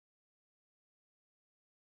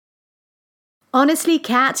Honestly,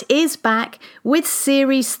 Kat is back with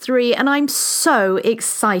Series 3 and I'm so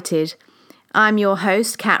excited. I'm your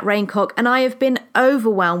host, Kat Raincock, and I have been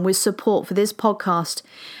overwhelmed with support for this podcast.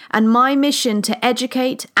 And my mission to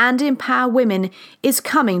educate and empower women is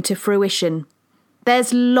coming to fruition.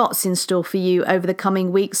 There's lots in store for you over the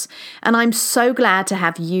coming weeks, and I'm so glad to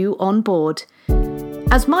have you on board.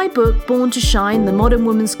 As my book, Born to Shine, The Modern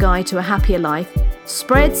Woman's Guide to a Happier Life,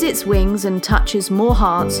 spreads its wings and touches more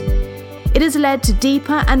hearts, it has led to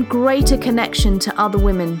deeper and greater connection to other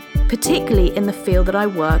women, particularly in the field that I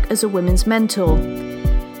work as a women's mentor.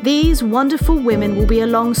 These wonderful women will be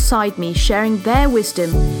alongside me, sharing their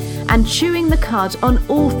wisdom and chewing the cud on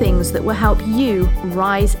all things that will help you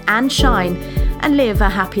rise and shine and live a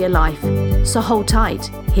happier life. So hold tight,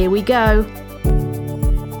 here we go.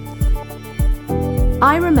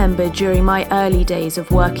 I remember during my early days of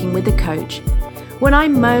working with a coach, when I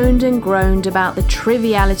moaned and groaned about the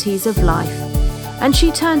trivialities of life, and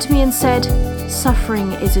she turned to me and said,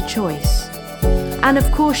 "Suffering is a choice." And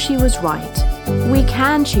of course she was right. We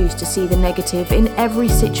can choose to see the negative in every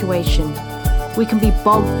situation. We can be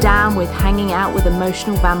bogged down with hanging out with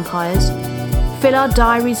emotional vampires, fill our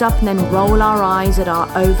diaries up and then roll our eyes at our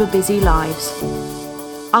over-busy lives.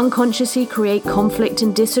 Unconsciously create conflict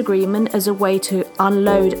and disagreement as a way to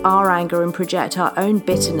unload our anger and project our own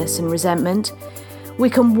bitterness and resentment. We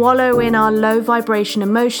can wallow in our low vibration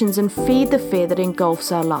emotions and feed the fear that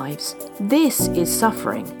engulfs our lives. This is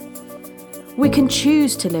suffering. We can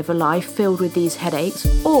choose to live a life filled with these headaches,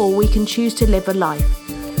 or we can choose to live a life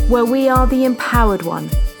where we are the empowered one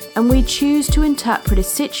and we choose to interpret a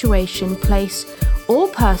situation, place, or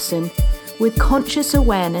person with conscious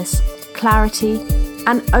awareness, clarity,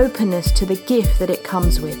 and openness to the gift that it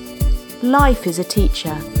comes with. Life is a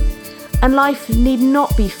teacher, and life need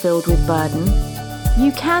not be filled with burden.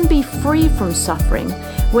 You can be free from suffering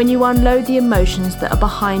when you unload the emotions that are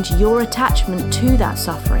behind your attachment to that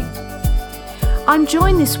suffering. I'm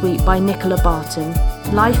joined this week by Nicola Barton,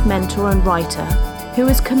 life mentor and writer, who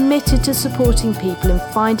is committed to supporting people in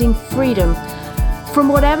finding freedom from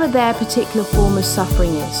whatever their particular form of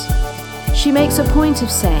suffering is. She makes a point of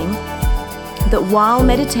saying that while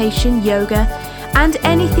meditation, yoga, and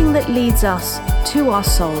anything that leads us to our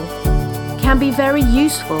soul can be very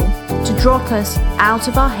useful to drop us out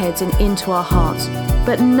of our heads and into our hearts,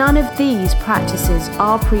 but none of these practices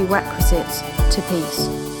are prerequisites to peace.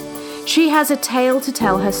 She has a tale to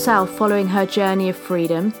tell herself following her journey of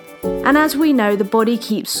freedom, and as we know, the body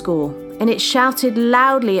keeps score, and it shouted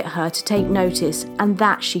loudly at her to take notice, and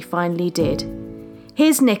that she finally did.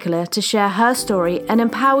 Here's Nicola to share her story and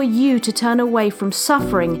empower you to turn away from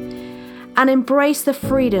suffering and embrace the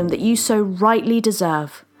freedom that you so rightly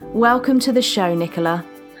deserve. Welcome to the show, Nicola.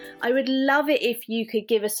 I would love it if you could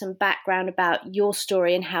give us some background about your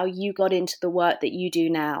story and how you got into the work that you do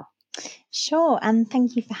now. Sure, and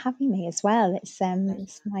thank you for having me as well. It's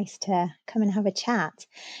nice to come and have a chat.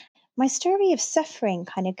 My story of suffering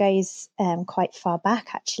kind of goes quite far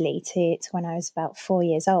back, actually, to when I was about 4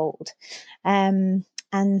 years old. And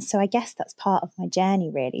so I guess that's part of my journey,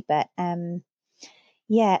 really. But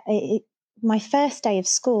my first day of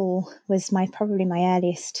school was probably my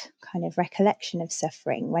earliest kind of recollection of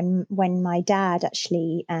suffering, when my dad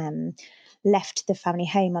actually left the family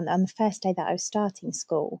home on the first day that I was starting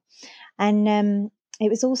school. And it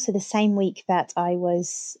was also the same week that I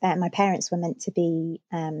was, my parents were meant to be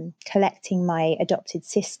collecting my adopted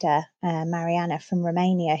sister, Mariana, from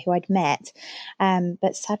Romania, who I'd met.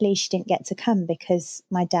 But sadly, she didn't get to come because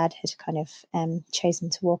my dad had kind of chosen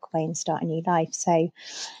to walk away and start a new life. So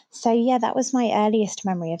yeah, that was my earliest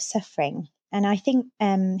memory of suffering. And I think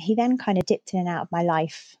he then kind of dipped in and out of my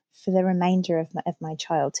life for the remainder of my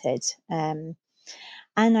childhood.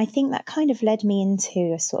 And I think that kind of led me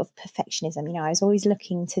into a sort of perfectionism. You know, I was always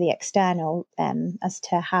looking to the external as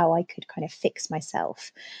to how I could kind of fix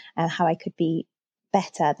myself, how I could be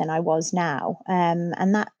better than I was now.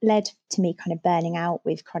 And that led to me kind of burning out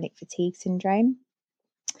with chronic fatigue syndrome.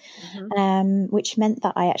 Which meant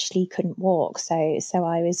that I actually couldn't walk. So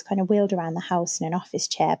I was kind of wheeled around the house in an office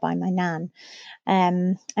chair by my nan.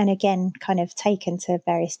 And again, kind of taken to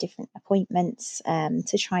various different appointments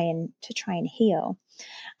to try and heal.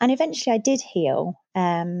 And eventually I did heal.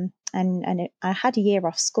 I had a year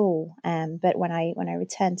off school. But when I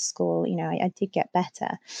returned to school, you know, I did get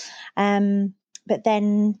better. But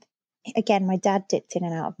then again, my dad dipped in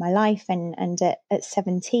and out of my life, and at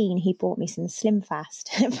 17, he bought me some Slim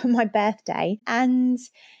Fast for my birthday. And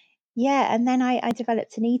then I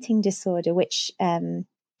developed an eating disorder, which I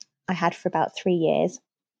had for about 3 years.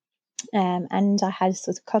 And I had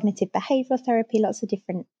sort of cognitive behavioural therapy, lots of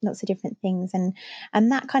different things,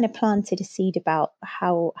 and that kind of planted a seed about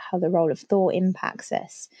how the role of thought impacts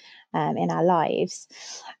us in our lives.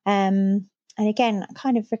 And again, I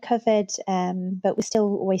kind of recovered, but was still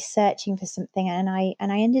always searching for something. And I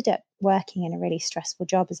ended up working in a really stressful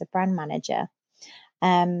job as a brand manager.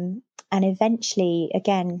 And eventually,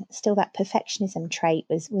 again, still that perfectionism trait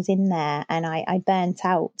was in there, and I burnt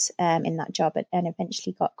out in that job, and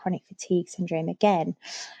eventually got chronic fatigue syndrome again.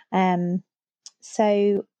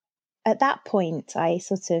 So at that point, I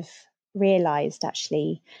sort of realised,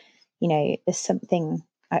 actually, there's something.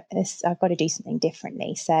 I've got to do something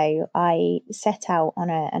differently. So I set out on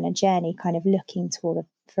a journey, kind of looking to all the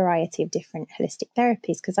variety of different holistic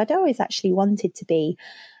therapies, because I'd always actually wanted to be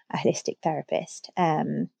a holistic therapist,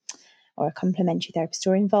 or a complementary therapist,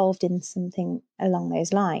 or involved in something along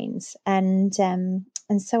those lines. And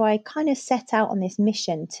so I kind of set out on this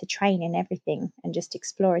mission to train in everything and just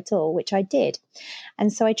explore it all, which I did.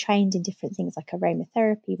 And so I trained in different things like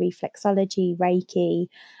aromatherapy, reflexology, Reiki,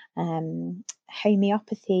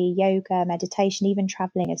 homeopathy, yoga, meditation, even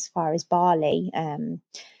traveling as far as Bali,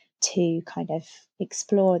 to kind of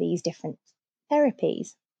explore these different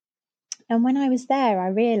therapies. And when I was there, I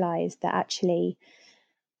realized that actually,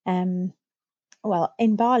 well,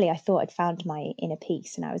 in Bali, I thought I'd found my inner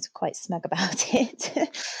peace, and I was quite smug about it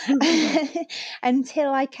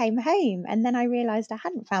until I came home. And then I realized I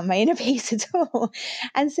hadn't found my inner peace at all.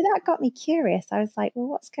 And so that got me curious. I was like, well,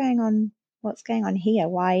 what's going on? What's going on here?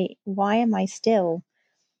 Why am I still,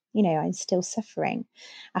 I'm still suffering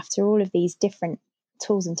after all of these different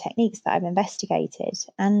tools and techniques that I've investigated?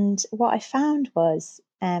 And what I found was,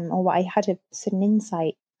 or what I had a sudden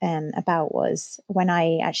insight about, was when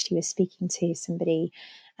I actually was speaking to somebody.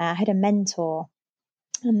 I had a mentor,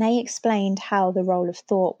 and they explained how the role of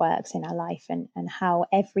thought works in our life, and how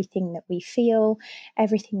everything that we feel,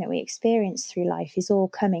 everything that we experience through life is all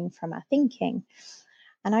coming from our thinking.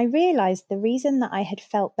 And I realized the reason that I had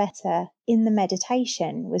felt better in the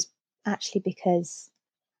meditation was actually because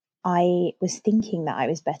I was thinking that I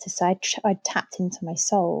was better. So I'd tapped into my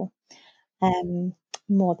soul,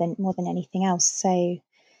 more than anything else.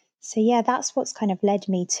 So yeah, that's what's kind of led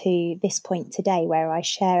me to this point today, where I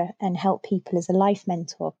share and help people as a life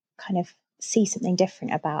mentor kind of see something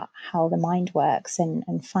different about how the mind works,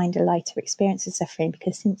 and find a lighter experience of suffering,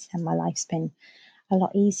 because since then my life's been a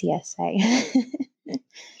lot easier. So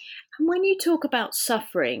And when you talk about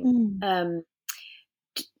suffering,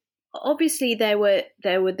 obviously there were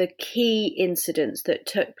the key incidents that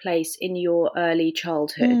took place in your early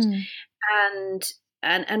childhood,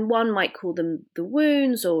 and one might call them the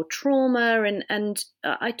wounds or trauma, and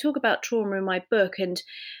I talk about trauma in my book, and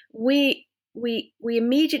we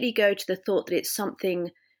immediately go to the thought that it's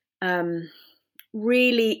something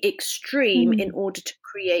really extreme in order to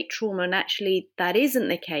create trauma, and actually that isn't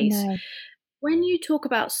the case. No. When you talk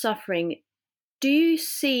about suffering, do you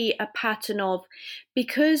see a pattern of,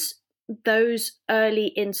 because those early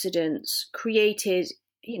incidents created,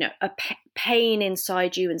 a pain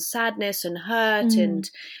inside you, and sadness and hurt and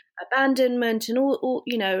abandonment, and all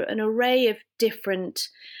an array of different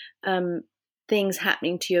things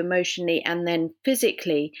happening to you emotionally and then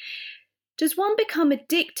physically, does one become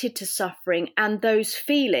addicted to suffering and those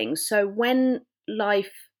feelings? So when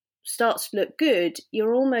life starts to look good,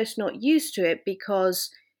 you're almost not used to it,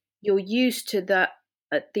 because you're used to the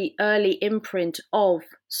early imprint of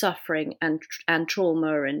suffering and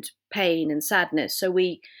trauma and pain and sadness. So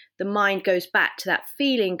the mind goes back to that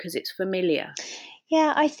feeling because it's familiar.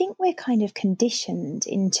 Yeah, I think we're kind of conditioned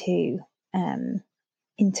into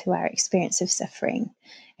our experience of suffering,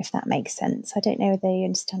 if that makes sense. I don't know whether you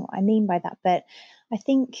understand what I mean by that, but I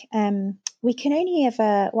think we can only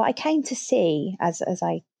ever, what I came to see as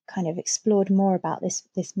I kind of explored more about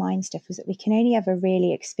this mind stuff, was that we can only ever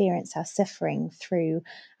really experience our suffering through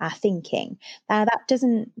our thinking. Now that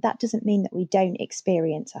doesn't mean that we don't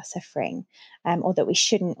experience our suffering, or that we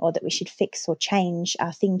shouldn't, or that we should fix or change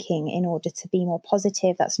our thinking in order to be more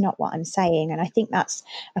positive. That's not what I'm saying, and I think that's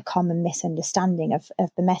a common misunderstanding of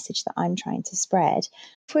the message that I'm trying to spread.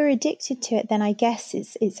 If we're addicted to it, then I guess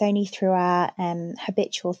it's only through our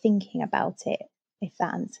habitual thinking about it, if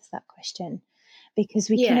that answers that question. Because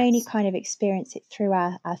we can only kind of experience it through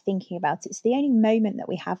our thinking about it. So the only moment that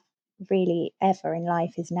we have really ever in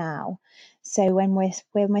life is now. So when we're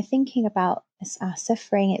thinking about our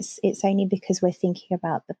suffering, it's only because we're thinking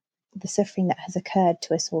about the suffering that has occurred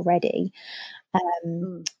to us already.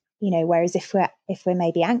 Whereas if we're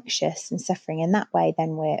maybe anxious and suffering in that way,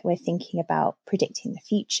 then we're thinking about predicting the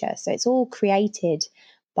future. So it's all created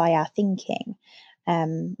by our thinking.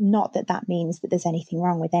 Not that that means that there's anything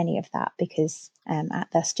wrong with any of that, because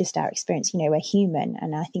that's just our experience. We're human.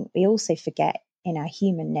 And I think we also forget in our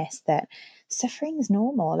humanness that suffering is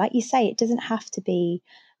normal. Like you say, it doesn't have to be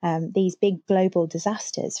these big global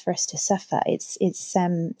disasters for us to suffer. It's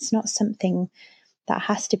not something that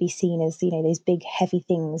has to be seen as those big heavy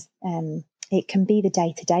things. It can be the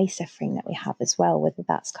day-to-day suffering that we have as well, whether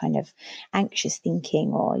that's kind of anxious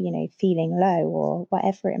thinking or feeling low or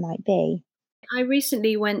whatever it might be. I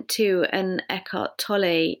recently went to an Eckhart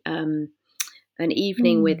Tolle an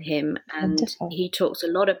evening with him, and Wonderful. he talks a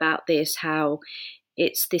lot about this, how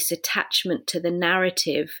it's this attachment to the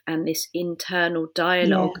narrative and this internal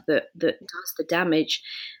dialogue that does the damage.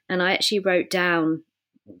 And I actually wrote down,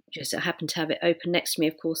 just I happen to have it open next to me,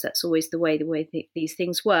 of course that's always the way these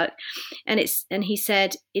things work, and he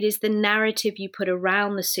said it is the narrative you put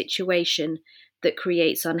around the situation that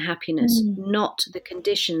creates unhappiness, not the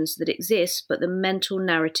conditions that exist, but the mental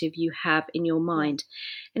narrative you have in your mind.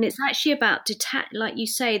 And it's actually about like you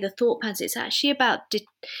say, the thought patterns. It's actually about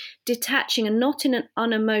detaching, and not in an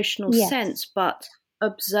unemotional sense, but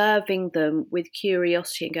observing them with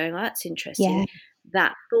curiosity and going, oh, that's interesting.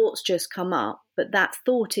 That thought's just come up, but that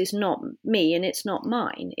thought is not me and it's not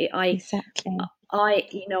mine. Exactly.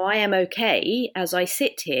 I am okay as I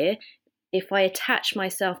sit here. If I attach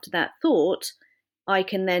myself to that thought, I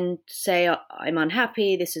can then say, I'm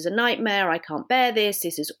unhappy, this is a nightmare, I can't bear this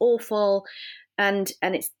is awful. And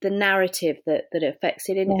it's the narrative that affects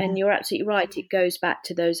it. And you're absolutely right. It goes back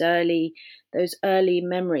to those early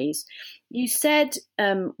memories. You said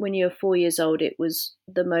when you were 4 years old, it was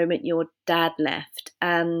the moment your dad left.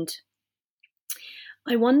 And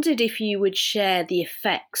I wondered if you would share the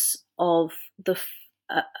effects of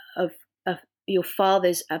of your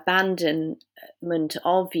father's abandonment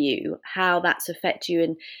of you, how that's affected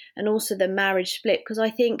you, and also the marriage split. Because I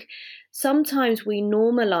think sometimes we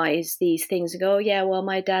normalize these things and go, oh yeah, well,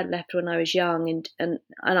 my dad left when I was young and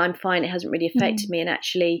I'm fine, it hasn't really affected me. And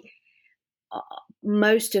actually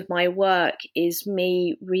most of my work is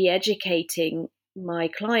me re-educating my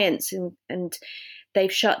clients, and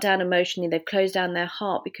they've shut down emotionally, they've closed down their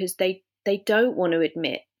heart because they don't want to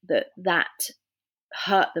admit that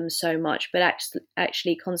hurt them so much, but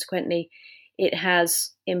actually consequently it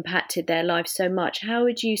has impacted their life so much. How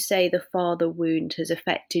would you say the father wound has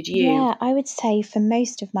affected you? Yeah, I would say for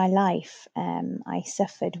most of my life, I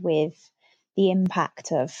suffered with the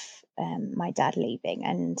impact of my dad leaving,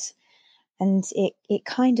 and it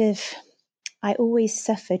kind of, I always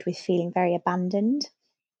suffered with feeling very abandoned.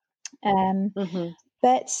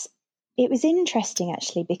 But it was interesting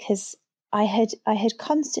actually, because I had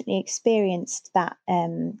constantly experienced that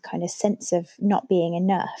kind of sense of not being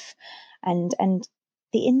enough, and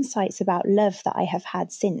the insights about love that I have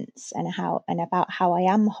had since, and about how I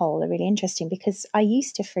am whole, are really interesting, because I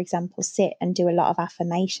used to, for example, sit and do a lot of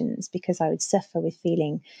affirmations because I would suffer with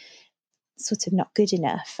feeling sort of not good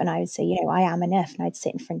enough, and I would say, I am enough, and I'd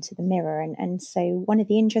sit in front of the mirror, and so one of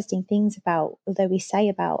the interesting things about, although we say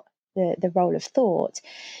about the role of thought,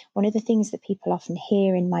 one of the things that people often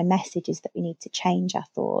hear in my message is that we need to change our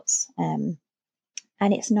thoughts.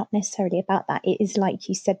 And it's not necessarily about that. It is, like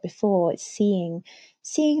you said before, it's seeing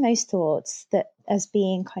those thoughts that as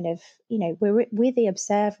being kind of, we're the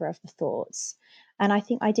observer of the thoughts. And I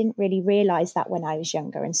think I didn't really realize that when I was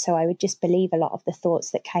younger. And so I would just believe a lot of the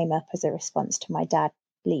thoughts that came up as a response to my dad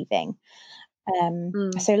leaving.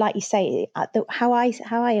 So like you say, how I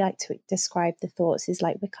like to describe the thoughts is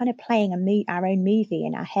like we're kind of playing our own movie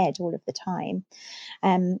in our head all of the time.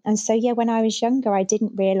 And so, yeah, when I was younger, I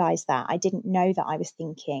didn't realize that. I didn't know that I was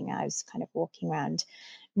thinking. I was kind of walking around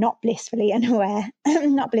not blissfully unaware,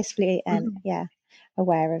 not blissfully,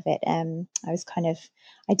 aware of it. I was kind of,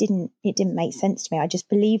 it didn't make sense to me. I just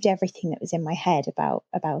believed everything that was in my head about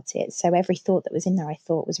it. So every thought that was in there, I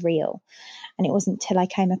thought was real. And it wasn't until I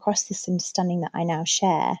came across this understanding that I now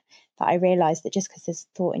share that I realized that just because there's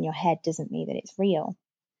a thought in your head doesn't mean that it's real.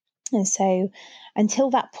 And so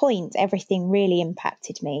until that point, everything really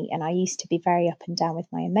impacted me. And I used to be very up and down with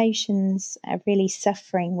my emotions, really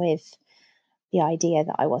suffering with the idea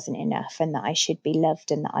that I wasn't enough and that I should be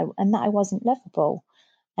loved, and that I wasn't lovable.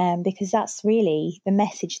 Because that's really the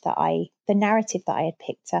message the narrative that I had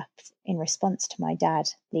picked up in response to my dad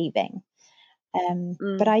leaving.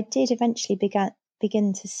 But I did eventually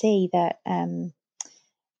begin to see that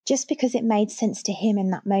just because it made sense to him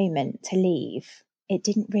in that moment to leave, it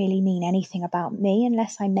didn't really mean anything about me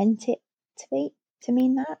unless I meant it to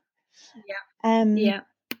mean that.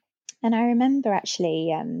 And I remember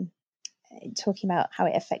actually talking about how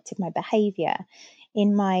it affected my behaviour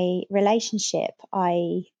in my relationship.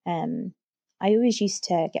 I I always used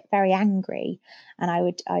to get very angry, and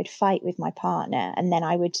I'd fight with my partner, and then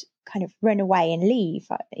I would kind of run away and leave,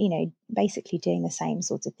 basically doing the same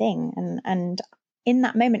sort of thing. And in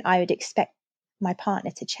that moment, I would expect my partner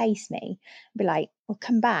to chase me, be like, well,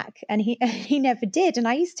 come back. And he never did. And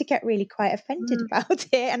I used to get really quite offended about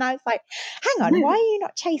it. And I was like, hang on, why are you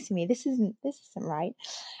not chasing me? This isn't right.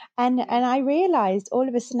 And I realized all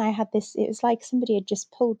of a sudden I had this, it was like somebody had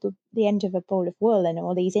just pulled the end of a ball of wool, and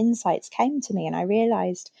all these insights came to me, and I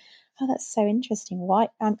realized, oh, that's so interesting. Why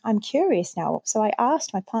I'm curious now. So I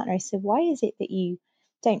asked my partner, I said, why is it that you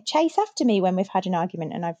don't chase after me when we've had an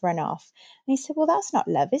argument and I've run off? And he said, well, that's not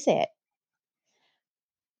love, is it?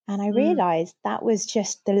 And I realized that was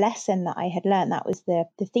just the lesson that I had learned. That was the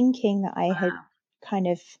thinking that I had kind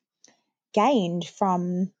of gained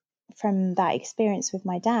from that experience with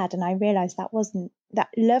my dad. And I realized that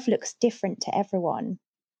love looks different to everyone.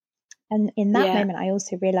 And in that moment, I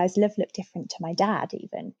also realized love looked different to my dad,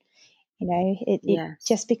 even. It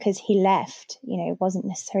just because he left, it wasn't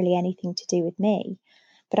necessarily anything to do with me,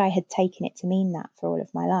 but I had taken it to mean that for all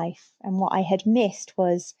of my life. And what I had missed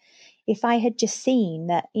was, if I had just seen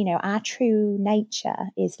that, our true nature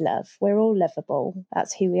is love. We're all lovable.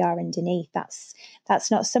 That's who we are underneath.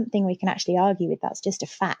 That's not something we can actually argue with. That's just a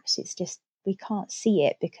fact. It's just, we can't see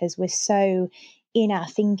it because we're so in our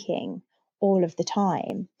thinking all of the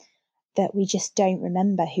time that we just don't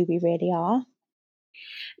remember who we really are.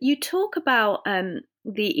 You talk about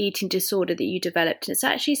the eating disorder that you developed, and it's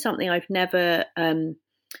actually something I've never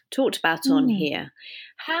talked about on here.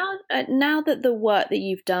 How now that the work that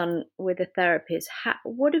you've done with a therapist,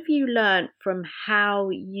 what have you learned from how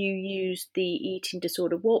you used the eating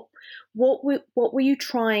disorder? What were you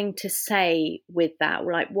trying to say with that?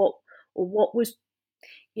 Like what was,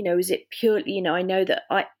 is it purely, I know that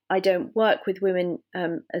I don't work with women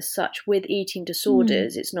as such with eating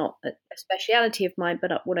disorders. It's not a speciality of mine,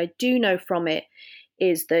 but what I do know from it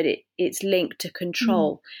is that it's linked to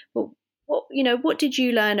control. But what did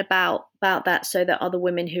you learn about that, so that other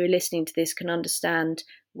women who are listening to this can understand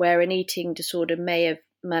where an eating disorder may have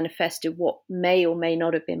manifested, what may or may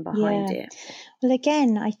not have been behind it? Well,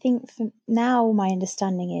 again, I think for now my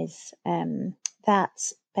understanding is that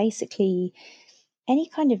basically any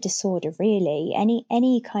kind of disorder, really,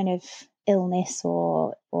 any kind of illness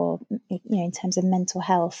or in terms of mental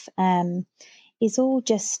health, is all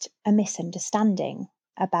just a misunderstanding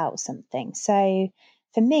about something. So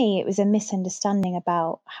for me, it was a misunderstanding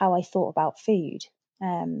about how I thought about food.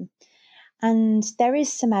 And there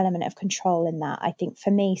is some element of control in that, I think,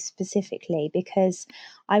 for me specifically, because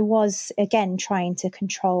I was, again, trying to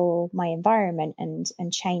control my environment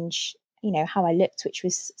and change, how I looked, which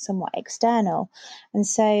was somewhat external. And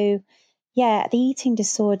so, the eating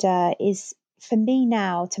disorder is, for me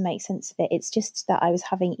now, to make sense of it, it's just that I was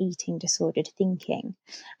having eating disordered thinking.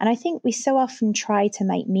 And I think we so often try to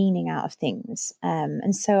make meaning out of things.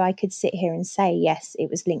 And so I could sit here and say, yes,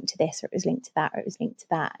 it was linked to this, or it was linked to that, or it was linked to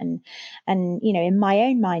that. And in my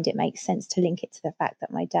own mind, it makes sense to link it to the fact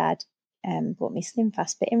that my dad bought me Slim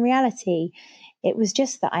Fast. But in reality, it was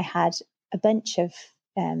just that I had a bunch of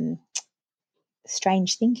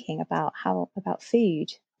strange thinking about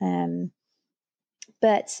food.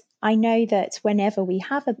 But I know that whenever we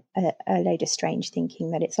have a load of strange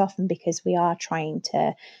thinking, that it's often because we are trying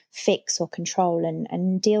to fix or control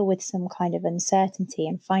and deal with some kind of uncertainty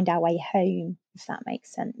and find our way home, if that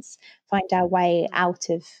makes sense. Find our way out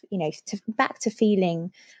of, back to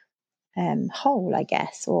feeling whole, I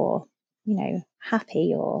guess, or,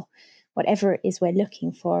 happy, or whatever it is we're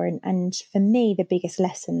looking for. And for me, the biggest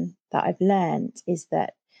lesson that I've learned is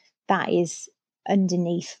that is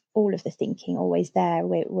underneath all of the thinking, always there.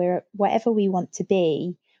 We're whatever we want to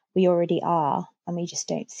be, we already are, and we just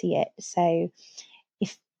don't see it. So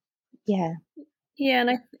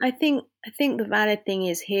and I think the valid thing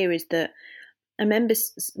is that I remember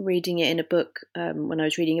reading it in a book when I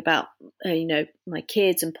was reading about my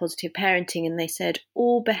kids and positive parenting, and they said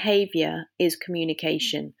all behavior is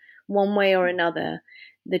communication, one way or another.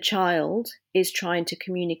 The child is trying to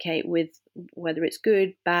communicate with, whether it's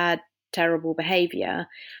good, bad, terrible behavior,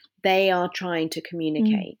 they are trying to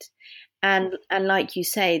communicate. And like you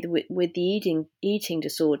say, with the eating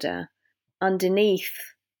disorder, underneath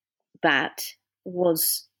that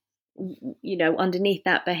was, underneath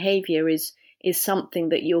that behavior is something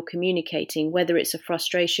that you're communicating, whether it's a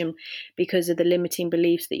frustration because of the limiting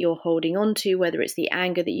beliefs that you're holding on to, whether it's the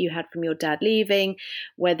anger that you had from your dad leaving,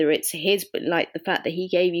 whether it's like the fact that he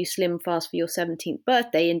gave you Slim Fast for your 17th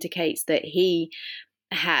birthday indicates that he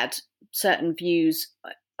had certain views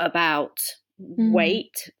about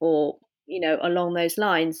weight, or along those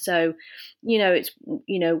lines. So, it's,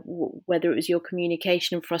 whether it was your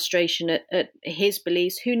communication and frustration at his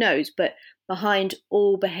beliefs, who knows? But behind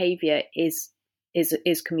all behaviour is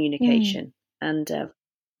communication.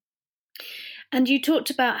 And you talked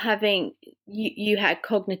about having you had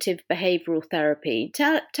cognitive behavioural therapy.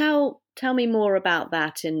 Tell me more about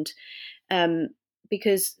that, and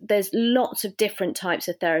because there's lots of different types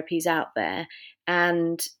of therapies out there,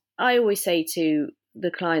 and I always say to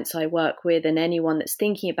the clients I work with and anyone that's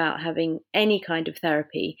thinking about having any kind of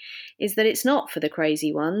therapy is that it's not for the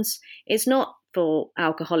crazy ones. It's not for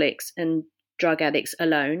alcoholics and drug addicts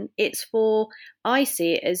alone. It's for, I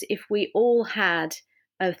see it as if we all had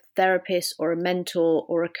a therapist or a mentor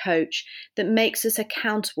or a coach that makes us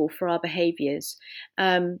accountable for our behaviours.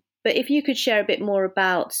 But if you could share a bit more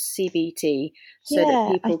about CBT so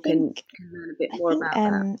that people can learn a bit more about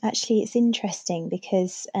that. Actually, it's interesting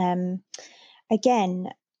because, again,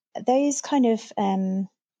 those kind of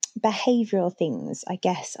behavioural things, I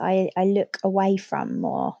guess, I look away from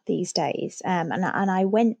more these days. And I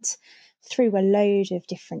went through a load of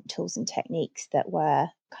different tools and techniques that were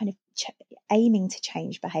kind of aiming to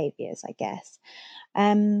change behaviours, I guess.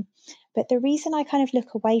 But the reason I kind of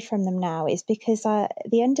look away from them now is because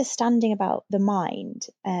the understanding about the mind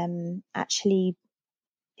actually,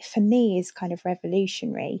 for me, is kind of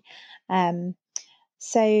revolutionary.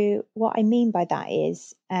 So what I mean by that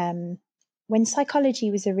is when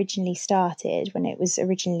psychology was originally started, when it was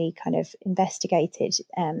originally kind of investigated,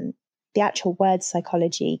 the actual word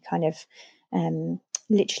psychology kind of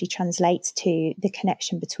literally translates to the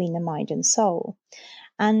connection between the mind and soul.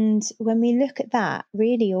 And when we look at that,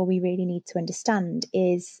 really, all we really need to understand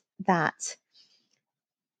is that,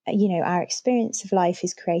 our experience of life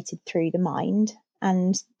is created through the mind,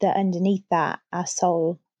 and that underneath that, our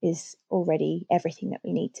soul is already everything that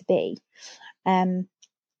we need to be.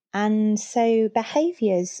 And so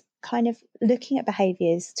behaviours, kind of looking at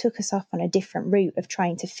behaviours, took us off on a different route of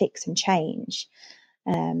trying to fix and change.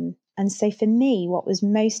 And so for me, what was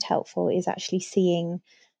most helpful is actually seeing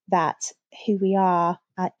that who we are,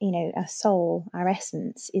 our soul, our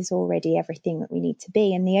essence is already everything that we need to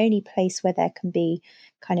be. And the only place where there can be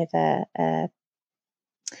kind of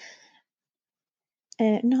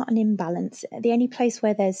not an imbalance, the only place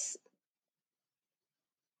where there's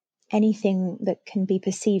anything that can be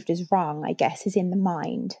perceived as wrong, I guess, is in the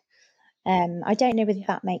mind. I don't know whether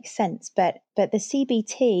that makes sense, but the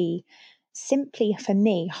CBT simply, for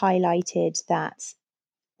me, highlighted that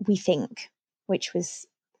we think, which was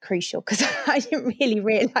crucial because I didn't really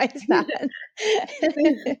realise that.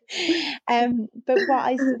 But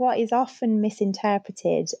what is often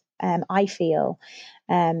misinterpreted, I feel,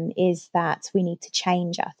 is that we need to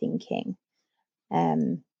change our thinking.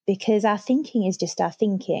 Because our thinking is just our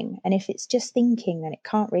thinking, and if it's just thinking, then it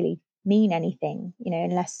can't really mean anything,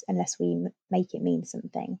 unless we make it mean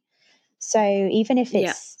something. So even if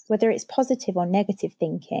it's whether it's positive or negative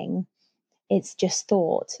thinking, it's just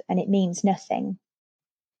thought and it means nothing.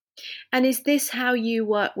 And is this how you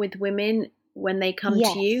work with women when they come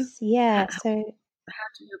to you? Yeah. How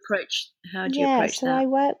do you approach that? So I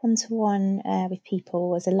work one-to-one with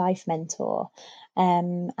people as a life mentor,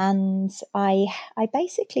 and I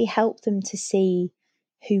basically help them to see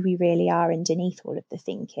who we really are underneath all of the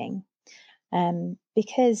thinking,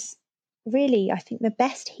 because really I think the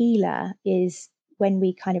best healer is when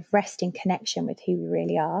we kind of rest in connection with who we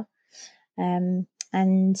really are,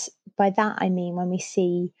 and by that I mean when we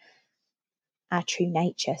see our true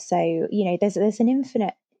nature. So there's an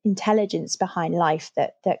infinite intelligence behind life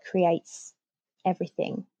that creates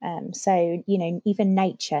everything. So even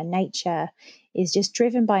nature is just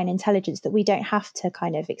driven by an intelligence that we don't have to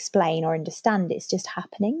kind of explain or understand. It's just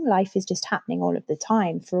happening. Life is just happening all of the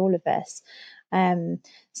time for all of us.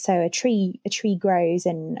 So a tree grows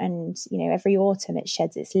and every autumn it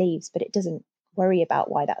sheds its leaves, but it doesn't worry about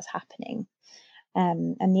why that's happening.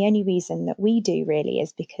 And the only reason that we do really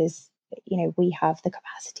is because we have the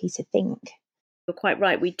capacity to think. You're quite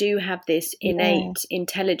right. We do have this innate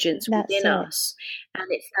intelligence within us, and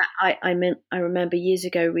it's that I remember years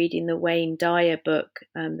ago reading the Wayne Dyer book,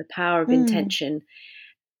 The Power of Intention,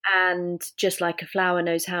 and just like a flower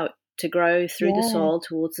knows how to grow through the soil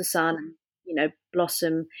towards the sun, and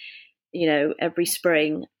blossom, every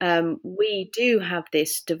spring. We do have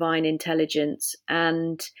this divine intelligence,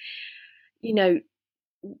 and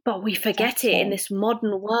but we forget it in this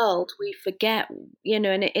modern world. We forget, and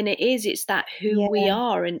it's that who we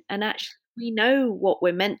are, and actually we know what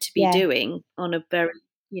we're meant to be doing on a very,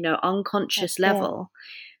 unconscious level.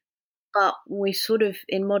 But we sort of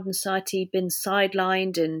in modern society been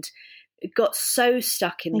sidelined, and got so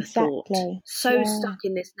stuck in the thought, Exactly. so stuck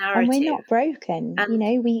in this And we're narrative. not broken.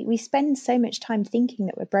 And We spend so much time thinking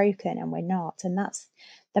that we're broken and we're not. And that's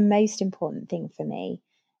the most important thing for me.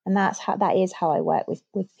 And that is how I work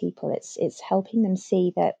with people. It's helping them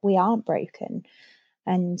see that we aren't broken.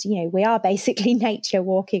 And, we are basically nature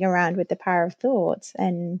walking around with the power of thought.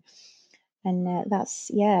 And that's,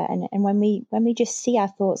 yeah. And when we just see our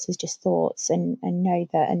thoughts as just thoughts and know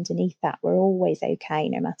that underneath that, we're always okay,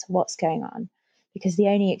 no matter what's going on, because the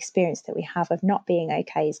only experience that we have of not being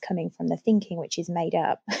okay is coming from the thinking, which is made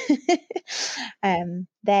up.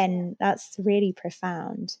 Then that's really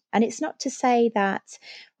profound. And it's not to say that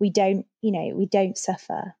we don't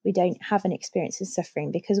suffer, we don't have an experience of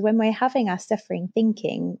suffering, because when we're having our suffering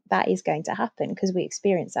thinking, that is going to happen because we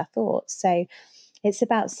experience our thoughts. So it's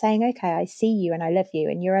about saying, okay, I see you and I love you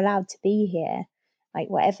and you're allowed to be here. Like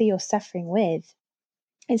whatever you're suffering with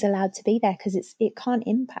is allowed to be there, because it can't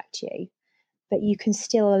impact you, but you can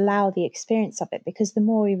still allow the experience of it, because the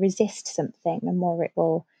more we resist something, the more it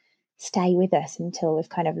will stay with us until we've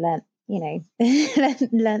kind of learnt,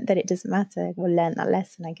 learnt that it doesn't matter, or learnt that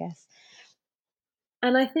lesson, I guess.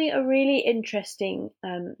 And I think a really interesting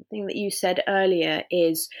thing that you said earlier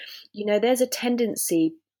is, there's a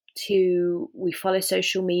tendency we follow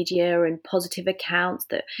social media and positive accounts,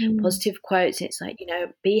 that positive quotes, and it's like,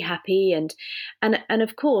 be happy. And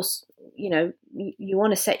of course, you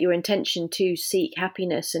want to set your intention to seek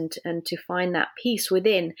happiness and to find that peace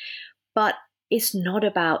within. But it's not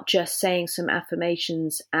about just saying some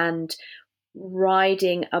affirmations and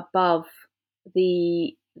riding above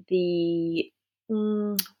the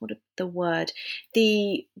emotions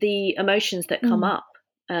that come up.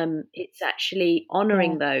 It's actually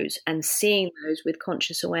honoring those and seeing those with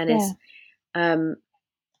conscious awareness. And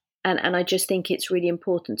I just think it's really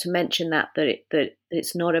important to mention that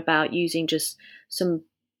it's not about using just some,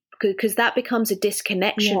 because that becomes a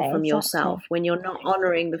disconnection from yourself when you're not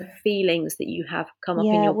honoring the feelings that you have come up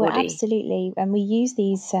in your body. Absolutely. And we use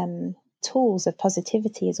these tools of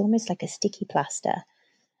positivity as almost like a sticky plaster.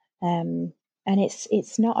 And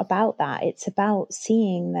it's not about that. It's about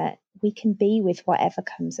seeing that we can be with whatever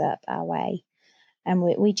comes up our way. And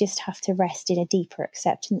we just have to rest in a deeper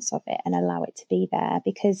acceptance of it and allow it to be there,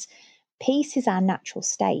 because peace is our natural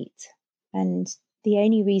state. And the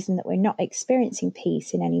only reason that we're not experiencing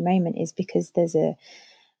peace in any moment is because there's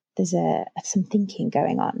some thinking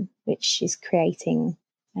going on, which is creating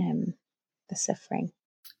the suffering.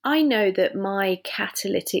 I know that my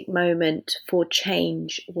catalytic moment for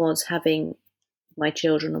change was having my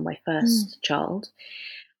children, or my first child.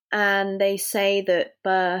 And they say that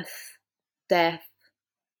birth, death,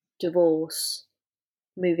 divorce,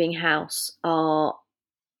 moving house are,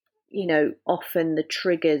 often the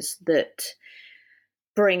triggers that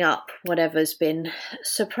bring up whatever's been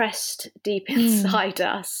suppressed deep inside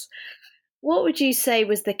us. What would you say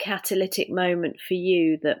was the catalytic moment for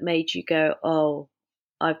you that made you go, oh,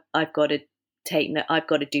 I've got to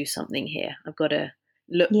do something here. I've got to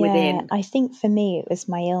look within. I think for me it was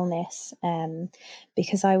my illness,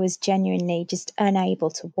 because I was genuinely just unable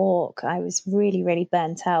to walk. I was really, really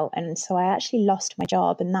burnt out, and so I actually lost my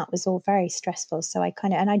job, and that was all very stressful. So I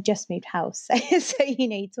just moved house. So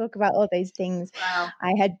you talk about all those things. Wow.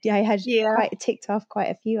 I had quite ticked off quite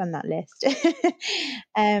a few on that list.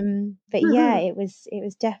 But it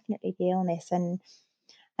was definitely the illness, and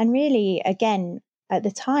really, again, at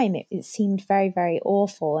the time, it seemed very, very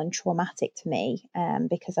awful and traumatic to me,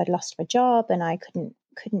 because I'd lost my job and I couldn't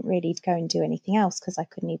really go and do anything else because I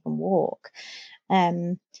couldn't even walk.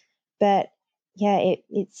 But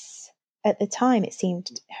it's at the time it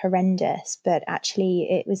seemed horrendous, but actually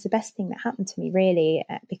it was the best thing that happened to me, really,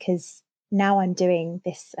 because now I'm doing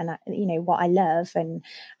this and what I love, and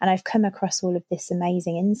I've come across all of this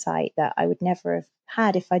amazing insight that I would never have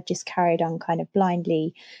had if I'd just carried on kind of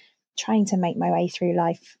blindly trying to make my way through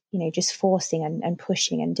life, just forcing and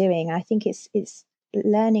pushing and doing. I think it's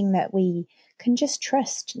learning that we can just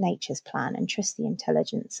trust nature's plan and trust the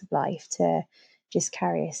intelligence of life to just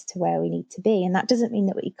carry us to where we need to be. And that doesn't mean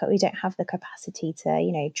that we don't have the capacity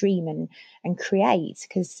to, dream and create,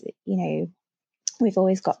 because, we've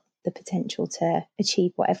always got the potential to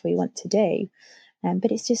achieve whatever we want to do.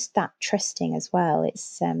 But it's just that trusting as well.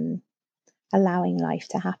 It's allowing life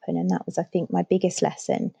to happen. And that was, I think, my biggest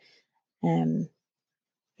lesson. For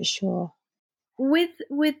sure. With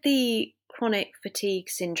the chronic fatigue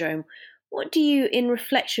syndrome, what do you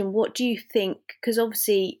think? Because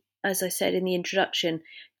obviously, as I said in the introduction,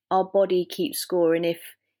 our body keeps score, and if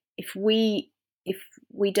we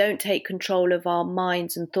don't take control of our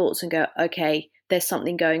minds and thoughts and go, okay, there's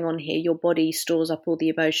something going on here, your body stores up all the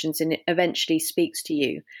emotions and it eventually speaks to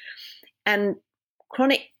you. and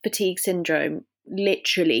chronic fatigue syndrome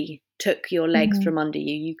literally took your legs Mm. from under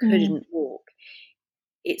you. You couldn't walk.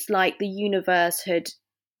 It's like the universe had,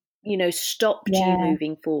 stopped you Yeah.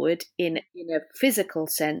 moving forward in a physical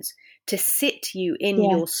sense to sit you in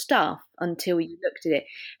Yeah. your stuff until you looked at it.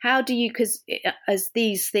 How do you, because as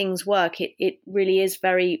these things work, it really is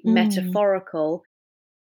very metaphorical.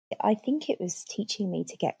 I think it was teaching me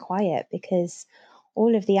to get quiet, because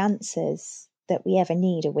all of the answers that we ever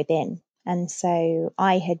need are within. And so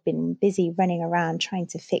I had been busy running around trying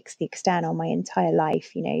to fix the external my entire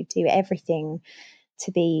life, do everything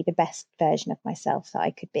to be the best version of myself that I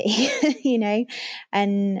could be,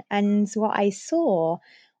 and what I saw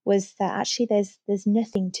was that actually there's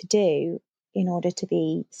nothing to do in order to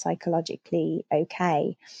be psychologically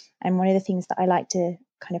okay. And one of the things that I like to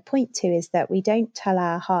kind of point to is that we don't tell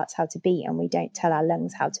our hearts how to beat, and we don't tell our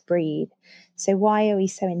lungs how to breathe. So why are we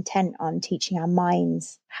so intent on teaching our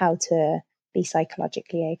minds how to be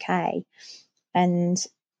psychologically okay?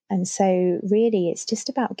 And so really it's just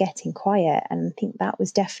about getting quiet. And I think that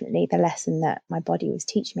was definitely the lesson that my body was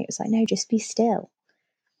teaching me. It was like, no, just be still.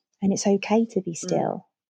 And it's okay to be still.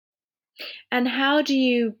 And how do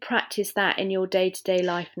you practice that in your day-to-day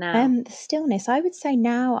life now? The stillness, I would say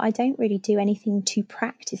now I don't really do anything to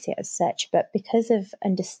practice it as such, but because of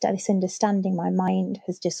this understanding, my mind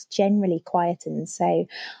has just generally quietened. So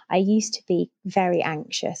I used to be very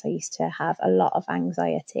anxious. I used to have a lot of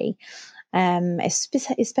anxiety.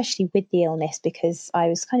 Especially with the illness, because I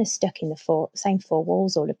was kind of stuck in the same four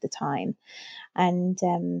walls all of the time. And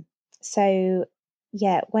so,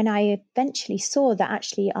 yeah, when I eventually saw that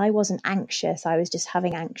actually I wasn't anxious, I was just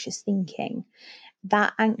having anxious thinking,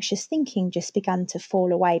 that anxious thinking just began to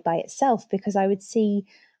fall away by itself, because I would see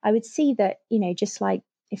that, just like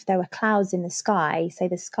if there were clouds in the sky, say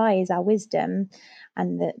the sky is our wisdom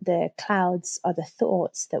and the clouds are the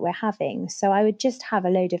thoughts that we're having. So I would just have a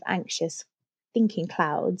load of anxious thinking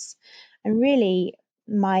clouds, and really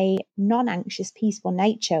my non-anxious peaceful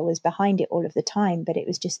nature was behind it all of the time, but it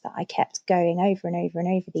was just that I kept going over and over and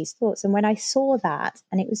over these thoughts. And when I saw that,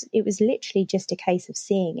 and it was literally just a case of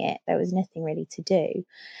seeing it, there was nothing really to do.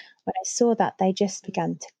 When I saw that, they just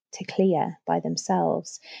began to clear by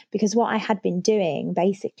themselves, because what I had been doing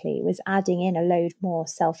basically was adding in a load more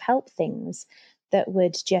self-help things that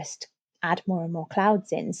would just add more and more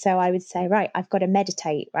clouds in. So I would say, right, I've got to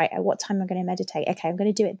meditate, right? At what time am I going to meditate? Okay, I'm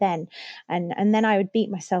going to do it then. And then I would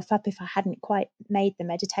beat myself up if I hadn't quite made the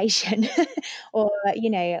meditation or,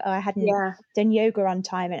 I hadn't done yoga on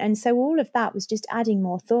time. And so all of that was just adding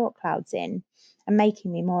more thought clouds in and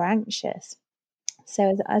making me more anxious.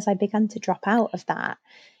 So as I began to drop out of that,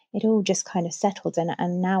 it all just kind of settled.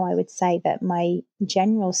 And now I would say that my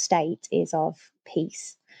general state is of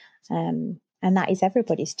peace. And that is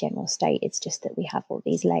everybody's general state. It's just that we have all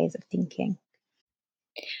these layers of thinking.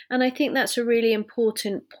 And I think that's a really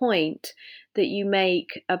important point that you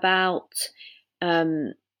make about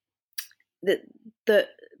that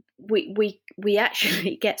we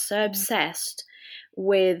actually get so obsessed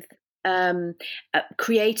with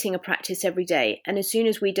creating a practice every day, and as soon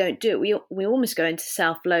as we don't do it, we almost go into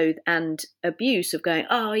self-loathe and abuse of going,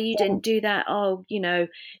 oh, you didn't do that, oh, you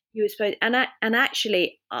were supposed. And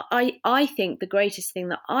actually I think the greatest thing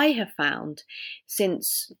that I have found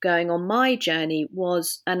since going on my journey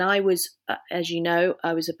was, and I was as you know,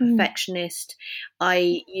 I was a perfectionist.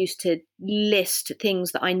 I used to list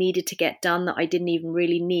things that I needed to get done that I didn't even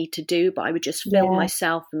really need to do, but I would just fill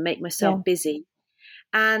myself and make myself busy.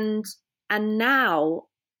 And now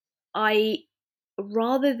I,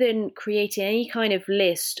 rather than creating any kind of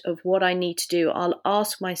list of what I need to do, I'll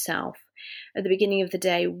ask myself at the beginning of the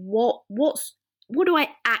day, what do I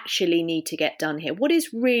actually need to get done here? What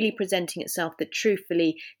is really presenting itself that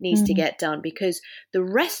truthfully needs to get done? Because the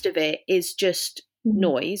rest of it is just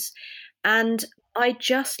noise. And I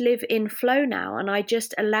just live in flow now, and I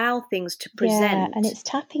just allow things to present. Yeah, and it's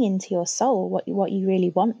tapping into your soul, what you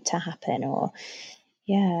really want to happen, or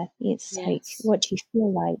it's like, what do you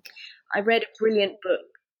feel like? I read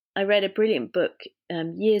a brilliant book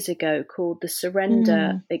years ago called The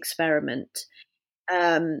Surrender Experiment.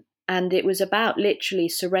 And it was about literally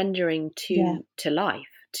surrendering to life,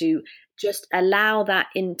 to just allow that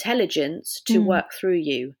intelligence to work through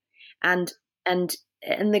you. And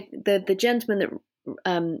the gentleman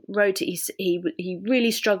that wrote it, he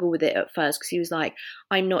really struggled with it at first, because he was like,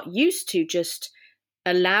 I'm not used to just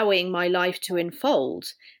allowing my life to unfold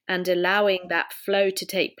and allowing that flow to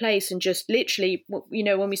take place, and just literally,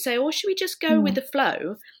 when we say, oh, should we just go with the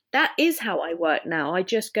flow? that is how I work now. I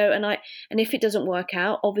just go and if it doesn't work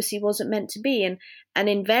out, obviously wasn't meant to be. And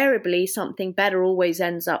invariably something better always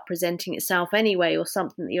ends up presenting itself anyway, or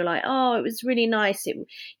something that you're like, oh, it was really nice.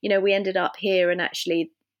 We ended up here, and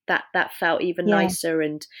actually that felt even nicer.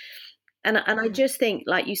 And I just think,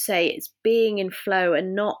 like you say, it's being in flow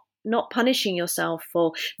and not punishing yourself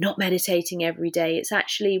for not meditating every day. It's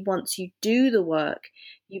actually, once you do the work,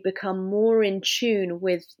 you become more in tune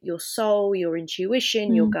with your soul, your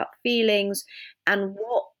intuition, your gut feelings, and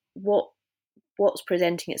what's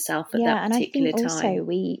presenting itself at that particular time. And I think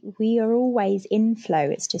also we are always in flow.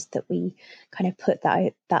 It's just that we kind of put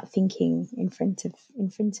that thinking in front of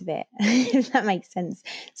it, if that makes sense.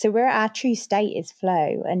 So where our true state is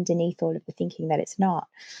flow, underneath all of the thinking that it's not.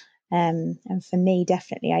 And for me,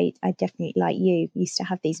 definitely, I definitely, like you, used to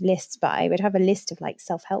have these lists, but I would have a list of like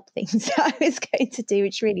self-help things that I was going to do,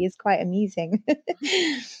 which really is quite amusing.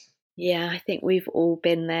 Yeah, I think we've all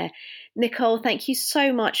been there. Nicole, thank you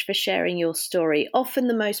so much for sharing your story. Often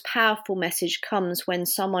the most powerful message comes when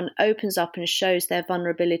someone opens up and shows their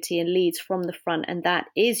vulnerability and leads from the front, and that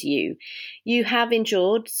is you. You have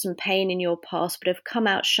endured some pain in your past, but have come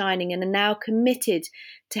out shining and are now committed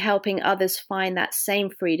to helping others find that same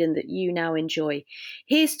freedom that you now enjoy.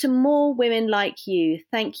 Here's to more women like you.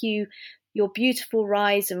 Thank you, your beautiful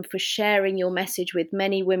rise, and for sharing your message with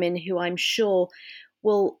many women who I'm sure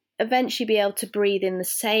will eventually be able to breathe in the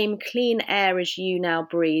same clean air as you now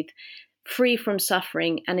breathe, free from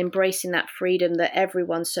suffering, and embracing that freedom that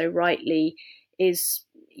everyone so rightly is,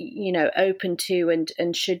 open to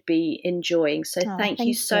and should be enjoying. So thank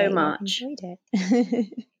you so much. I enjoyed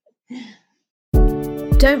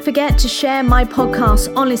it. Don't forget to share my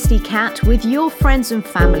podcast, Honestly Kat, with your friends and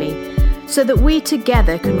family, so that we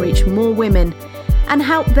together can reach more women and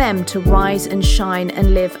help them to rise and shine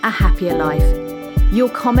and live a happier life. Your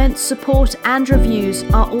comments, support and reviews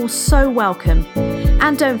are all so welcome.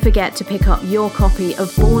 And don't forget to pick up your copy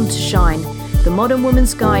of Born to Shine, The Modern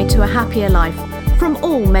Woman's Guide to a Happier Life, from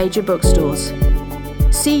all major bookstores.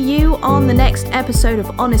 See you on the next episode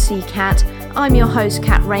of Honestly Kat. I'm your host,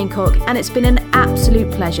 Kat Raincock, and it's been an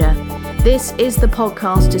absolute pleasure. This is the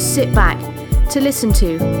podcast to sit back, to listen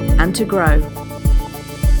to, and to grow.